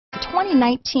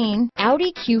2019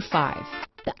 Audi Q5.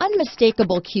 The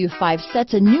unmistakable Q5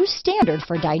 sets a new standard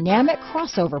for dynamic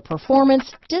crossover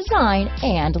performance, design,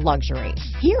 and luxury.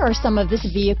 Here are some of this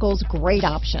vehicle's great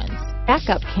options: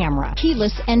 backup camera,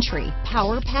 keyless entry,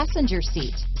 power passenger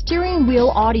seat, steering wheel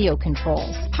audio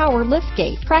controls, power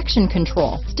liftgate, traction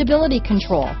control, stability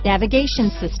control, navigation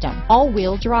system,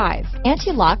 all-wheel drive,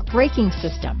 anti-lock braking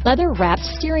system, leather-wrapped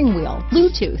steering wheel,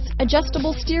 Bluetooth,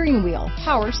 adjustable steering wheel,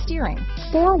 power steering,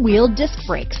 four-wheel disc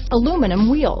brakes, aluminum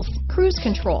wheels, cruise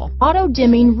control,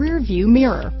 auto-dimming rear-view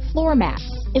mirror, floor mats.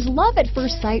 Is love at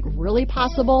first sight really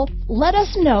possible? Let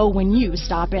us know when you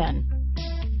stop in.